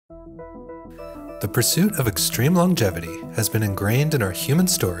The pursuit of extreme longevity has been ingrained in our human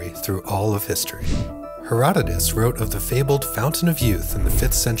story through all of history. Herodotus wrote of the fabled Fountain of Youth in the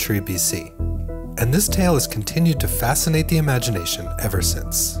 5th century BC, and this tale has continued to fascinate the imagination ever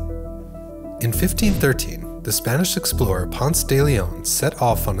since. In 1513, the Spanish explorer Ponce de Leon set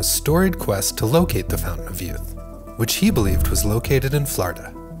off on a storied quest to locate the Fountain of Youth, which he believed was located in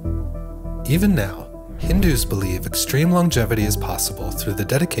Florida. Even now, Hindus believe extreme longevity is possible through the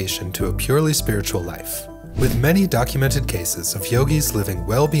dedication to a purely spiritual life, with many documented cases of yogis living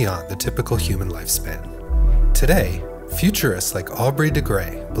well beyond the typical human lifespan. Today, futurists like Aubrey de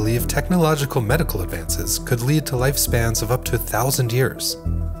Grey believe technological medical advances could lead to lifespans of up to 1,000 years.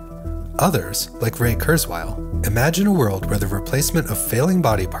 Others, like Ray Kurzweil, imagine a world where the replacement of failing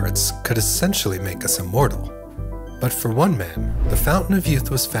body parts could essentially make us immortal. But for one man, the Fountain of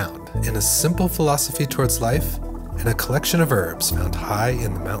Youth was found in a simple philosophy towards life and a collection of herbs found high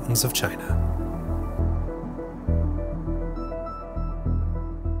in the mountains of China.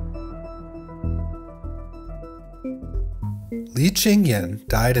 Li Ching-Yuen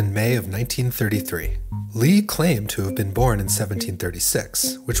died in May of 1933. Li claimed to have been born in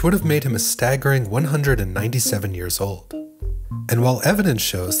 1736, which would have made him a staggering 197 years old. And while evidence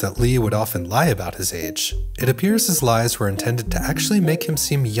shows that Li would often lie about his age, it appears his lies were intended to actually make him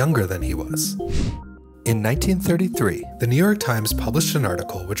seem younger than he was. In 1933, the New York Times published an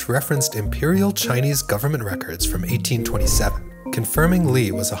article which referenced imperial Chinese government records from 1827, confirming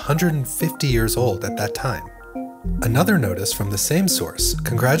Li was 150 years old at that time. Another notice from the same source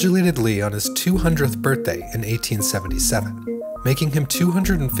congratulated Li on his 200th birthday in 1877, making him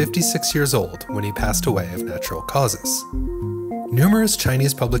 256 years old when he passed away of natural causes. Numerous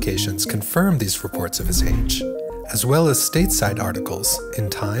Chinese publications confirmed these reports of his age, as well as stateside articles in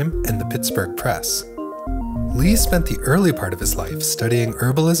Time and the Pittsburgh Press. Li spent the early part of his life studying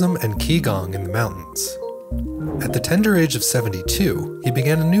herbalism and qigong in the mountains. At the tender age of 72, he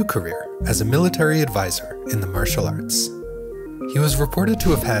began a new career as a military advisor in the martial arts. He was reported to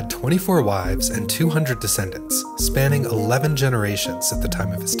have had 24 wives and 200 descendants, spanning 11 generations at the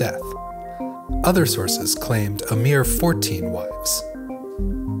time of his death. Other sources claimed a mere 14 wives.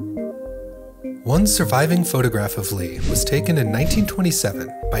 One surviving photograph of Li was taken in 1927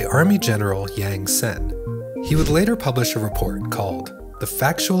 by Army General Yang Sen. He would later publish a report called The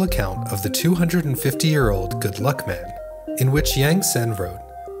Factual Account of the 250-Year-Old Good Luck Man, in which Yang Sen wrote,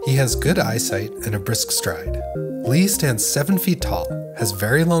 "He has good eyesight and a brisk stride. Li stands 7 feet tall, has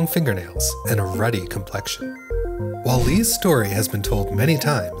very long fingernails, and a ruddy complexion." While Li's story has been told many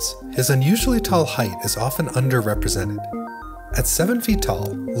times, his unusually tall height is often underrepresented. At 7 feet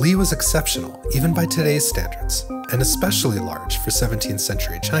tall, Li was exceptional even by today's standards, and especially large for 17th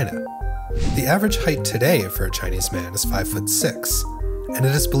century China. The average height today for a Chinese man is 5'6", and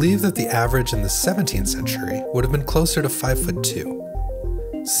it is believed that the average in the 17th century would have been closer to 5'2".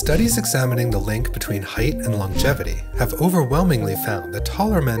 Studies examining the link between height and longevity have overwhelmingly found that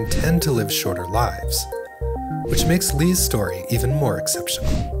taller men tend to live shorter lives, which makes Li's story even more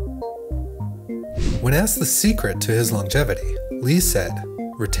exceptional. When asked the secret to his longevity, Li said,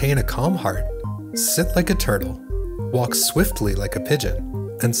 "Retain a calm heart, sit like a turtle, walk swiftly like a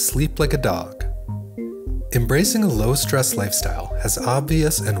pigeon, and sleep like a dog." Embracing a low-stress lifestyle has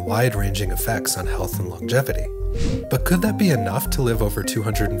obvious and wide-ranging effects on health and longevity. But could that be enough to live over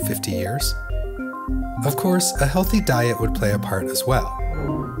 250 years? Of course, a healthy diet would play a part as well.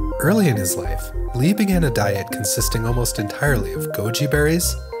 Early in his life, Li began a diet consisting almost entirely of goji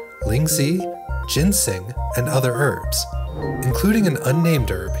berries, lingzi, ginseng, and other herbs, including an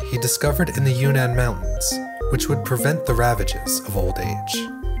unnamed herb he discovered in the Yunnan Mountains, which would prevent the ravages of old age.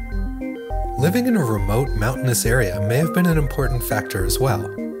 Living in a remote mountainous area may have been an important factor as well.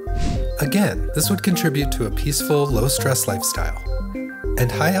 Again, this would contribute to a peaceful, low-stress lifestyle,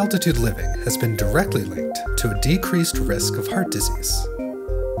 and high-altitude living has been directly linked to a decreased risk of heart disease.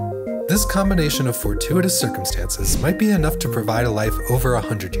 This combination of fortuitous circumstances might be enough to provide a life over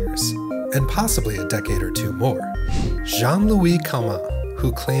 100 years, and possibly a decade or two more. Jean-Louis Calment,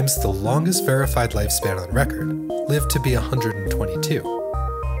 who claims the longest verified lifespan on record, lived to be 122.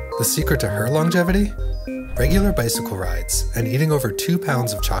 The secret to her longevity? Regular bicycle rides and eating over 2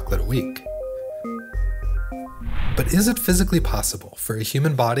 pounds of chocolate a week. But is it physically possible for a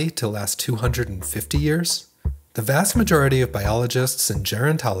human body to last 250 years? The vast majority of biologists and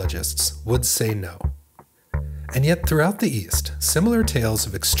gerontologists would say no. And yet throughout the East, similar tales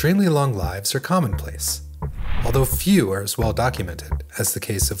of extremely long lives are commonplace, although few are as well documented as the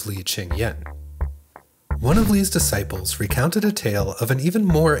case of Li Ching-Yuen. One of Li's disciples recounted a tale of an even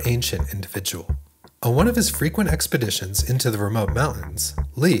more ancient individual, On one of his frequent expeditions into the remote mountains,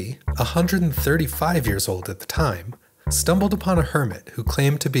 Li, 135 years old at the time, stumbled upon a hermit who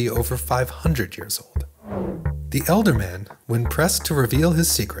claimed to be over 500 years old. The elder man, when pressed to reveal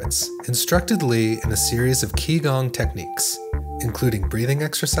his secrets, instructed Li in a series of Qigong techniques, including breathing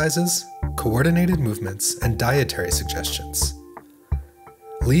exercises, coordinated movements, and dietary suggestions.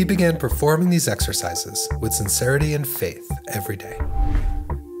 Li began performing these exercises with sincerity and faith every day.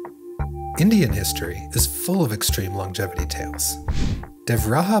 Indian history is full of extreme longevity tales.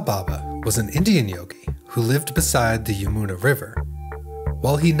 Devraja Baba was an Indian yogi who lived beside the Yamuna River.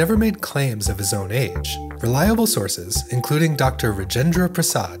 While he never made claims of his own age, reliable sources, including Dr. Rajendra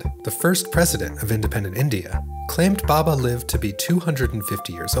Prasad, the first president of independent India, claimed Baba lived to be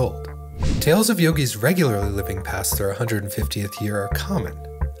 250 years old. Tales of yogis regularly living past their 150th year are common,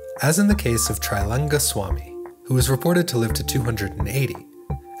 as in the case of Trilanga Swami, who is reported to live to 280,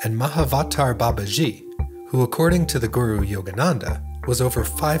 and Mahavatar Babaji, who according to the Guru Yogananda, was over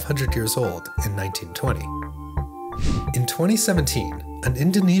 500 years old in 1920. In 2017, an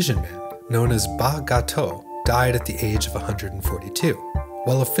Indonesian man known as Ba Gato died at the age of 142.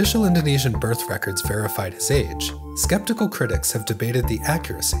 While official Indonesian birth records verified his age, skeptical critics have debated the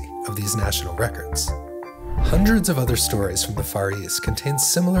accuracy of these national records. Hundreds of other stories from the Far East contain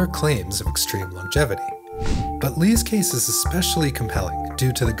similar claims of extreme longevity. But Li's case is especially compelling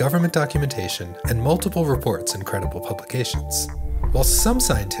due to the government documentation and multiple reports in credible publications. While some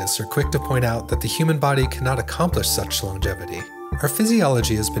scientists are quick to point out that the human body cannot accomplish such longevity, our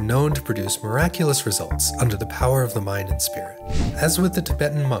physiology has been known to produce miraculous results under the power of the mind and spirit, as with the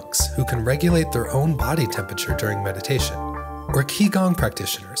Tibetan monks who can regulate their own body temperature during meditation, or Qigong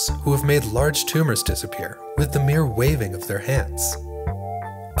practitioners who have made large tumors disappear with the mere waving of their hands.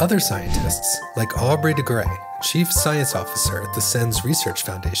 Other scientists, like Aubrey de Grey, Chief Science Officer at the SENS Research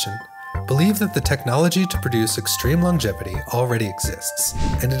Foundation, believe that the technology to produce extreme longevity already exists,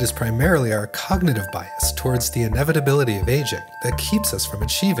 and it is primarily our cognitive bias towards the inevitability of aging that keeps us from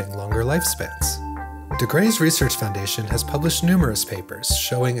achieving longer lifespans. De Grey's Research Foundation has published numerous papers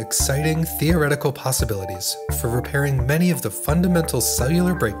showing exciting theoretical possibilities for repairing many of the fundamental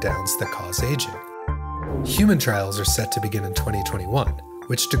cellular breakdowns that cause aging. Human trials are set to begin in 2021,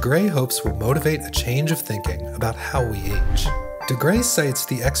 which De Grey hopes will motivate a change of thinking about how we age. De Grey cites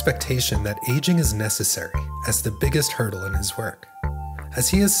the expectation that aging is necessary as the biggest hurdle in his work. As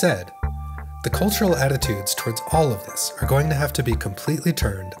he has said, the cultural attitudes towards all of this are going to have to be completely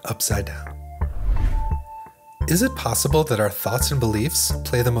turned upside down. Is it possible that our thoughts and beliefs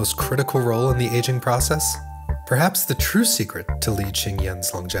play the most critical role in the aging process? Perhaps the true secret to Li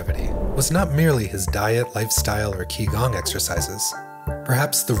Ching-Yuen's longevity was not merely his diet, lifestyle, or Qigong exercises.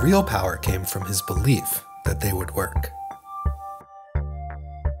 Perhaps the real power came from his belief that they would work.